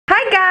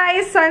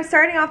guys, so I'm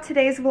starting off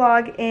today's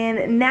vlog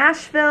in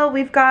Nashville.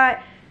 We've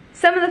got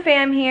some of the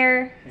fam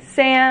here.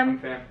 Sam,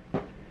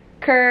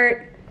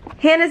 Kurt,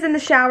 Hannah's in the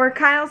shower,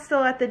 Kyle's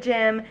still at the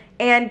gym,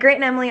 and Grant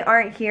and Emily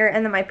aren't here,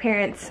 and then my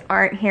parents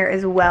aren't here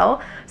as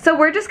well. So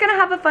we're just gonna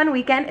have a fun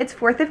weekend. It's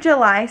 4th of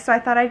July, so I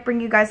thought I'd bring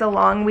you guys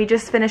along. We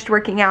just finished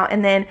working out,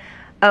 and then,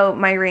 oh,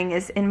 my ring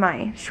is in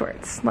my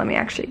shorts. Let me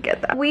actually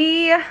get that.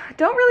 We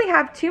don't really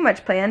have too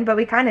much planned, but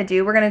we kind of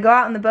do. We're gonna go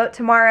out on the boat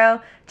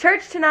tomorrow,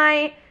 church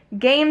tonight,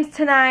 games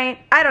tonight,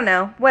 I don't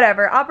know,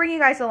 whatever. I'll bring you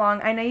guys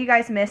along. I know you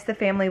guys miss the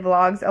family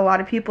vlogs. A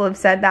lot of people have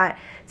said that.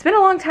 It's been a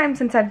long time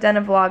since I've done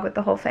a vlog with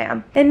the whole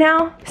fam. And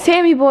now,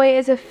 Sammy boy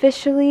is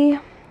officially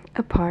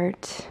a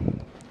part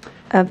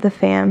of the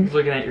fam. He's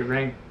looking at your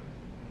ring.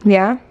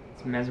 Yeah?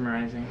 It's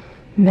mesmerizing.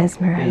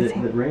 Mesmerizing. Is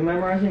it the ring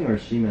memorizing or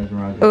is she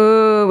mesmerizing?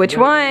 Ooh, which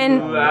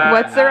one?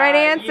 What's the right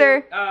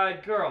answer?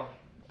 Girl.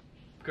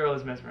 Girl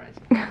is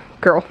mesmerizing.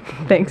 Girl,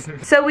 thanks.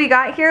 So we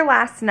got here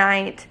last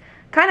night,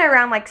 kind of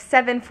around like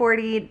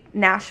 7:40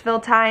 Nashville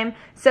time.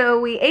 So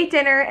we ate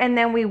dinner and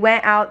then we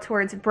went out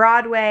towards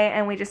Broadway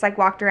and we just like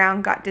walked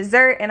around, got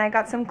dessert, and I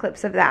got some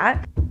clips of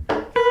that.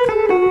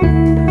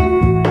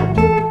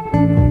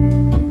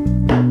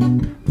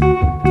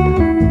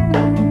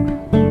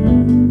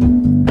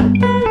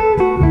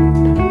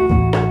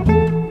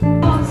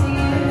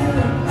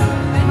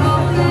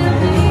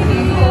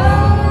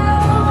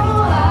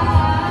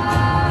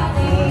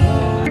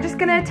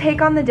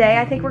 Take on the day.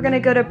 I think we're gonna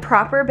go to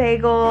Proper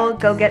Bagel,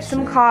 go get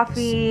some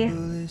coffee.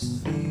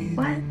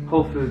 What?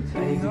 Whole Foods.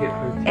 I need to get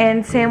protein.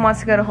 And Sam wants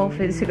to go to Whole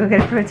Foods to go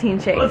get a protein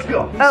shake. Let's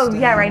go. Oh,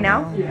 yeah, right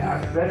now?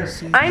 Yeah, better.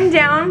 I'm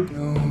down.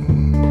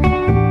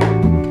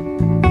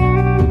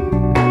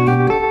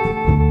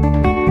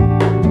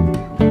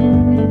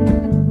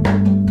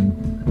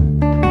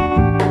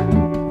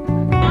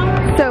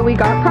 So we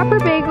got Proper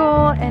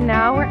Bagel and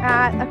now we're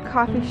at a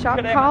coffee shop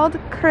called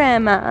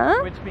Crema.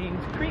 Which means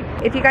cream.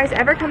 If you guys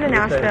ever come to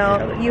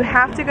Nashville, you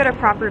have to go to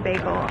Proper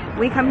Bagel.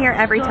 We come here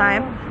every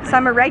time, so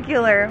I'm a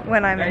regular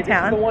when I'm in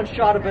town. This is the one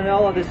shot of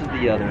vanilla, this is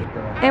the other.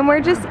 And we're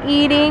just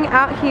eating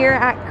out here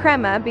at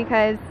Crema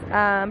because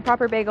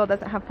Proper Bagel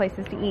doesn't have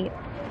places to eat.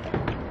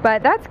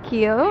 But that's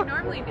cute. You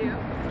normally do.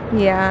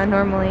 Yeah,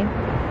 normally.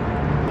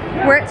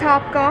 We're at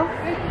Topgolf.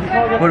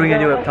 What are we gonna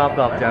do at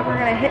Topgolf, Jaclyn? We're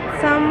gonna hit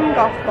some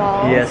golf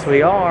balls. Yes,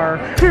 we are.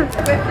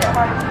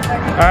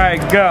 Alright,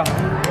 go.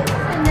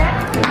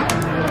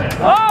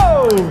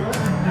 Oh!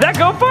 Did that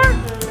go far?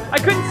 I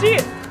couldn't see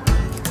it.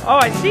 Oh,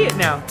 I see it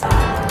now.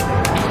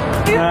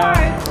 Too far.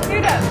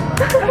 Shoot up.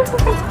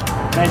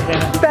 Nice,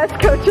 Hannah. Best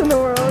coach in the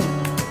world.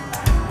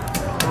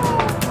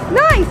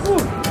 Nice!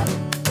 Ooh.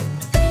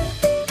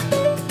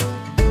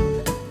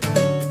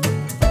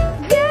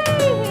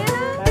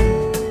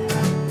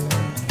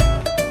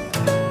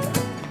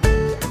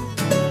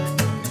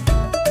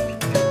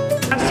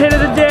 Hit of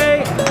the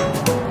day.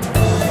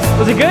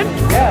 Was it good?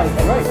 Yeah, it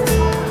was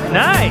great.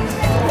 Nice.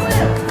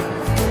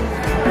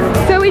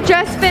 So we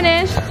just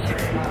finished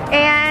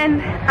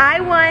and I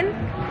won.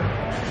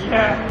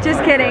 Yeah.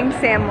 Just kidding,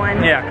 Sam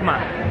won. Yeah, come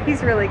on.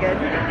 He's really good.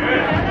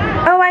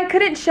 Oh, I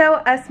couldn't show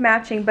us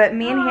matching, but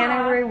me and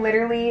Hannah were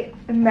literally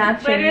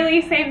matching.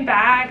 Literally same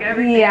bag,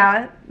 everything.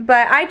 Yeah,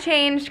 but I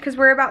changed because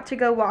we're about to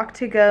go walk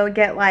to go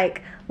get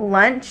like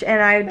lunch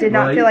and I did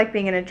not feel like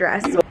being in a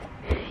dress.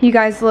 You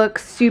guys look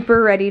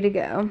super ready to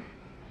go.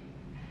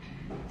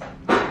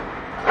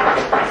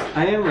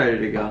 I am ready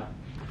to go.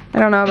 I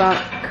don't know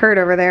about Kurt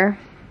over there.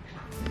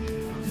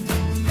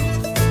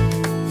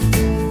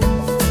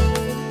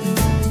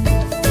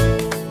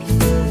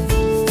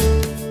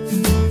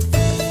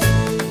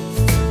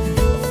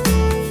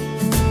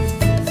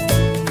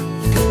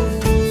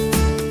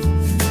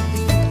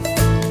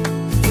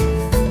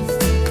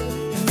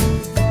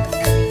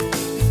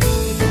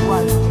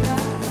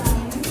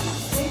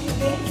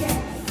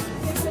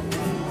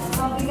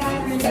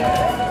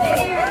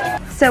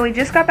 So we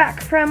just got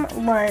back from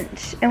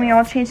lunch and we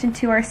all changed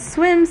into our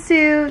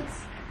swimsuits.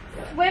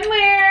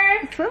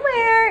 Swimwear!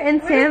 Swimwear!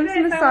 And Sam's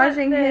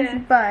massaging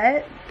his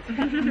butt.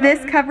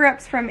 This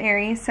cover-up's from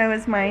Aerie, so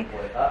is my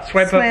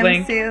Swipe up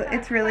link. swimsuit.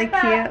 It's really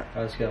cute.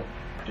 Let's go.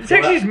 It's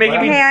actually just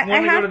making me Hey,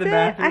 want to go to the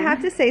bathroom. I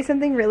have to say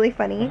something really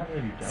funny.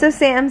 So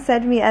Sam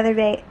said to me the other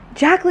day,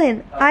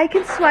 Jaclyn, I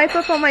can swipe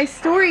up on my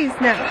stories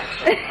now.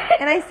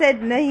 And I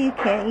said, no you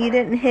can't, you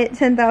didn't hit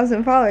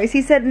 10,000 followers.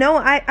 He said, no,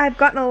 I've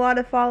gotten a lot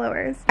of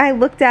followers. I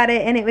looked at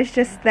it and it was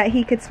just that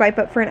he could swipe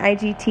up for an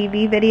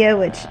IGTV video,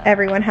 which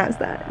everyone has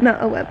that,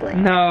 not a web link.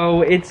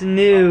 No, it's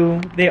new.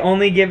 They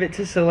only give it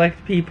to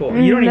select people.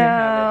 You don't even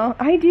have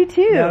I do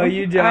too. No,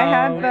 you don't. I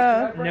have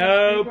both. it.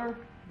 Nope.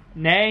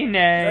 Nay,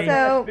 nay.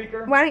 So,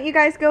 why don't you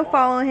guys go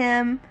follow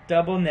him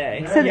Double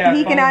nay. so that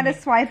he can follow add a me.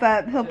 swipe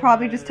up. He'll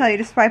probably just tell you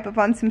to swipe up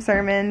on some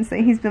sermons that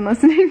he's been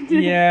listening to.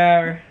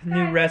 Yeah,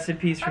 new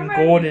recipes from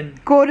Gordon.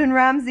 Gordon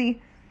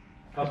Ramsay.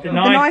 Up The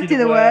knife do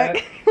the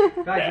work.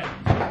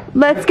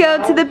 Let's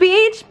go to the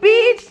beach.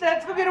 Beach,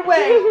 let's go get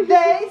away.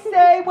 They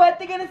say what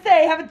they're gonna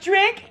say. Have a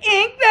drink,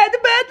 ink, that the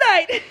Bud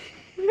Light.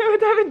 No,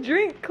 to have a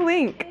drink.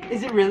 Clink.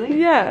 Is it really?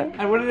 Yeah.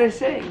 And what did I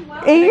say?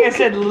 I think I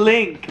said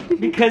link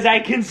because I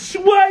can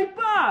swipe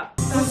up.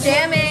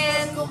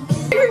 Jamming.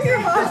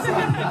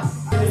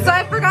 So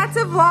I forgot to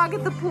vlog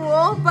at the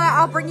pool, but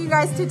I'll bring you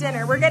guys to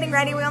dinner. We're getting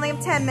ready. We only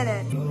have 10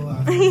 minutes.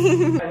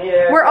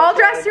 We're all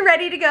dressed and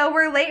ready to go.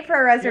 We're late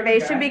for a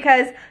reservation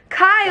because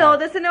Kyle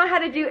doesn't know how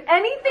to do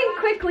anything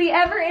quickly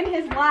ever in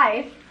his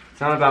life.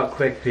 It's not about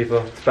quick, people.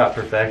 It's about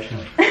perfection.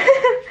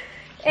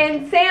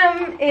 And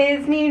Sam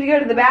is needing to go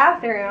to the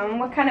bathroom.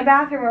 What kind of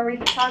bathroom are we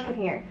talking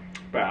here?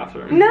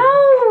 Bathroom.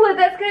 No,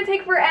 that's gonna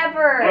take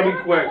forever. I'll be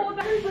quick.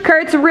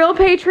 Kurt's real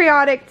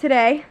patriotic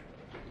today.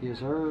 Yes,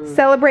 sir.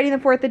 Celebrating the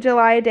 4th of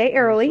July a day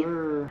early.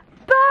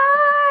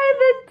 By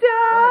the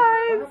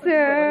dawn's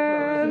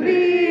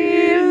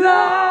early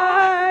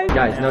light.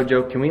 Guys, no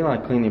joke. Can we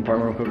clean the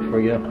apartment real quick before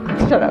we go?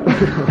 Shut up.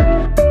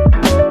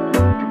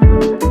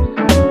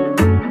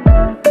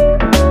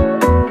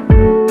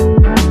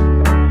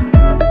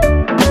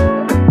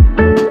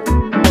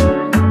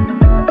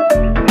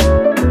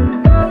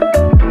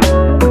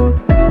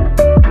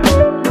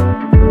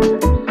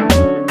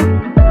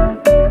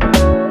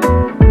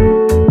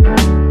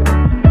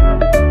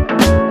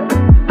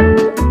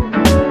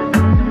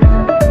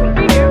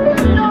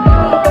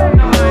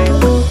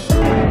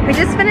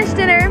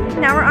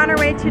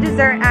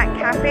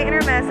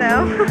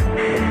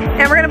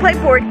 And we're gonna play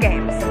board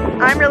games.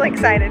 I'm really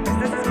excited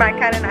because this is my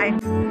kind of night.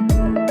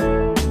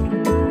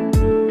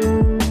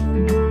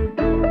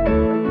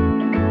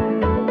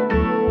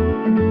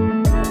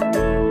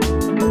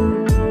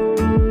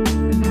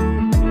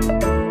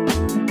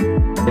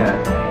 Yeah.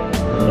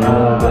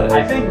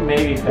 I think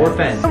maybe 4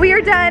 fence. We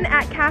are done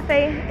at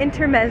Cafe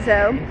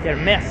Intermezzo.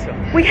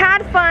 We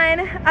had fun.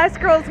 Us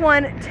girls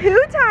won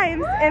 2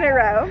 times in a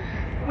row,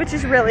 which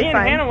is really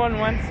fun. Hannah won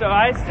once, so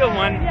I still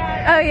won.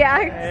 Oh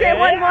yeah, Sam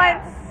won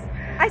once.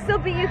 I still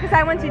beat you because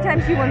I won 2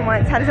 times, you won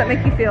once. How does that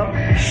make you feel?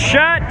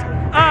 Shut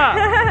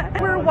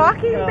up! We're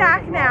walking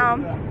back now.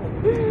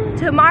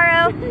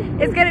 Tomorrow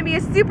is gonna be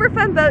a super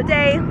fun boat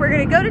day. We're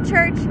gonna go to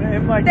church,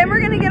 then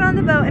we're gonna get on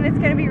the boat and it's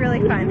gonna be really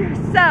fun.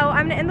 So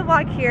I'm gonna end the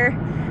vlog here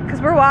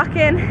because we're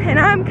walking and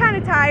I'm kind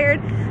of tired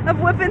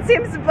of whipping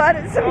Sam's butt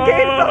at some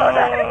games all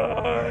night.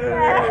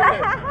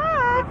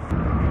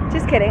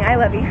 Just kidding, I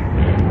love you.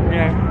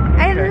 Yeah.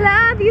 I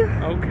love you.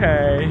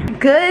 Okay.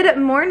 Good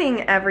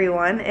morning,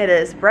 everyone. It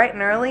is bright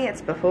and early.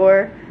 It's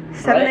before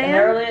 7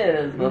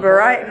 a.m.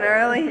 Bright and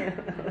early.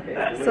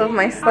 Still have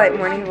my slight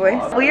morning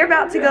voice. We are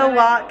about to go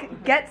walk,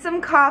 get some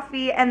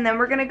coffee, and then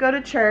we're gonna go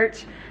to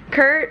church.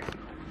 Kurt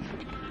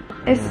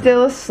is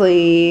still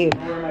asleep.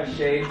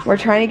 We're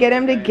trying to get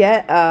him to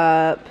get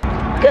up.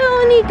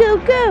 Go, Nico,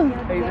 go.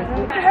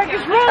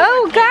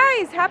 Oh,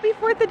 guys, happy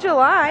 4th of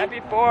July.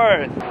 Happy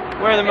 4th.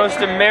 Wear the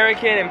most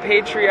American and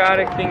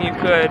patriotic thing you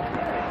could.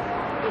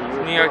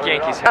 New York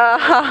Yankees.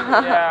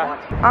 Yeah.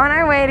 On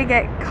our way to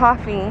get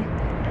coffee.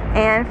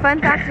 And fun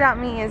fact about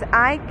me is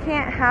I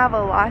can't have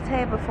a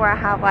latte before I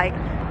have like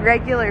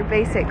regular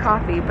basic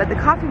coffee. But the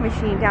coffee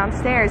machine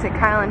downstairs at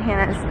Kyle and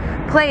Hannah's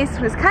place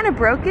was kind of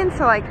broken,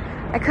 so like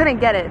I couldn't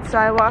get it. So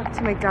I walked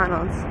to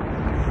McDonald's.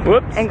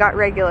 Whoops. And got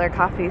regular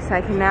coffee, so I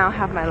can now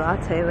have my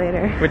latte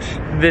later. Which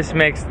this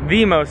makes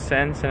the most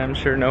sense, and I'm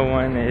sure no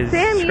one is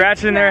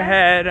scratching their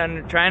head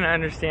trying to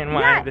understand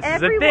why this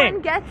is a thing.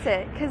 Everyone gets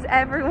it, because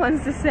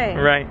everyone's the same.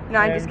 Right. No,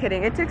 I'm just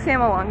kidding. It took Sam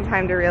a long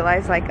time to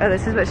realize, like, oh,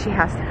 this is what she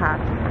has to have.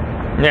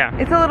 Yeah.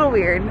 It's a little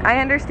weird. I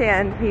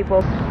understand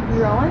people.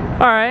 You rolling?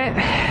 All right.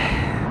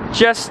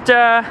 Just,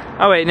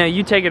 oh wait, no,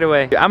 you take it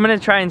away. I'm gonna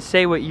try and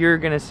say what you're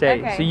gonna say.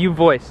 Okay. So you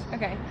voice.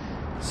 Okay.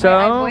 So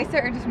wait, I voice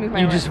it or just move my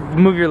lips? You just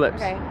move your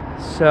lips. Okay.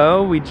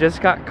 So we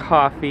just got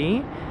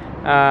coffee,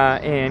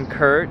 and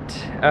Kurt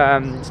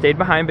stayed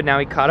behind, but now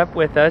he caught up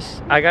with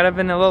us. I got a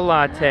vanilla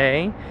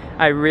latte.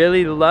 I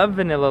really love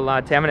vanilla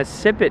latte. I'm gonna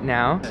sip it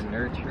now.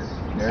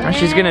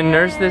 She's gonna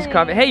nurse this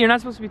coffee. Hey, you're not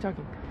supposed to be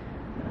talking.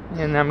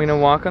 And I'm gonna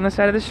walk on the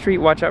side of the street.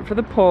 Watch out for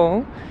the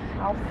pole.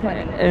 How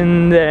funny.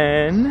 And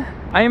then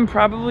I am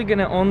probably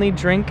gonna only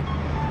drink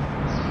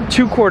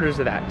 2/4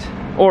 of that,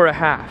 or a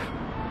half.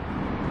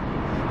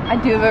 I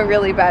do have a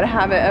really bad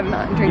habit of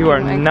not drinking. You are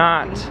my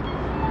not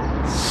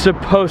coffee.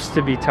 supposed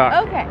to be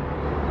talking. Okay,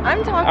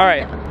 I'm talking. All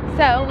right.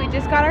 Now. So we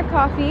just got our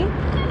coffee,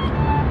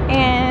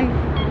 and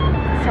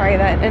sorry,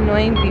 that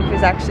annoying beep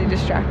is actually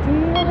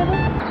distracting me a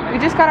little. We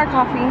just got our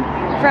coffee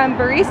from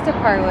Barista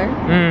Parlor.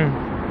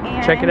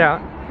 And check it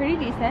out. Pretty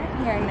decent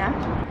here in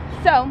Nashville.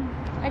 So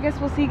I guess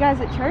we'll see you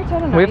guys at church. I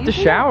don't know. We have to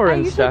shower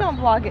and stuff. I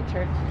usually don't vlog at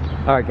church.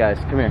 Alright guys,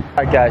 come here.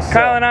 Alright guys.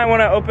 Kyle and I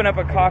want to open up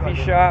a coffee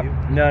shop.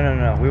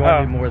 No. We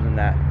want to do more than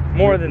that.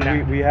 More than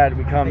that.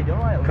 We come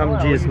to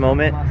Jesus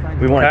moment.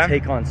 We want to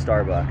take on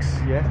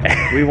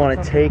Starbucks. We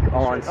want to take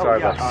on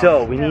Starbucks.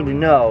 So we need to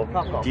know,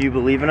 do you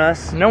believe in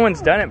us? No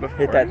one's done it before.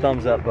 Hit that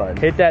thumbs up button.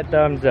 Hit that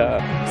thumbs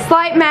up.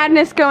 Slight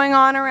madness going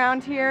on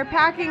around here.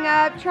 Packing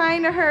up,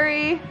 trying to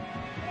hurry.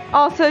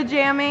 Also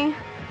jamming.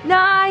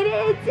 Night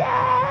and day.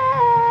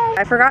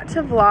 I forgot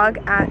to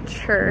vlog at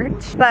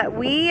church, but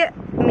we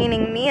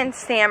meaning me and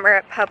Sam are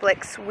at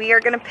Publix. We are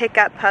gonna pick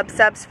up pub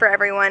subs for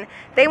everyone.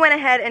 They went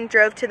ahead and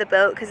drove to the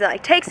boat because it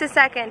like takes a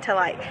second to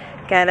like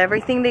get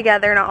everything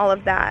together and all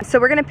of that. So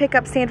we're gonna pick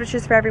up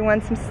sandwiches for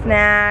everyone, some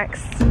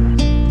snacks.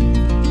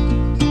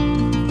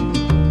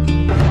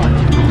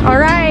 All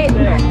right,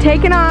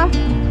 taking off.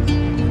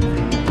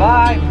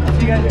 Bye.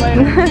 See you guys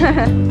later.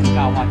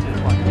 Now watch this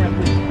one.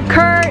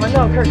 Kurt.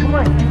 Oh, no, Kurt, come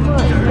on.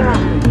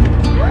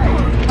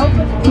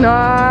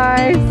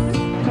 Nice.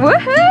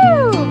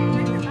 Woohoo!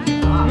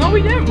 No,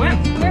 we didn't win.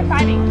 We're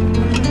fighting.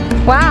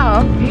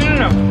 Wow.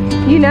 No.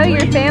 You know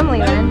your family,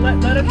 man.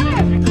 Let us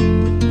finish.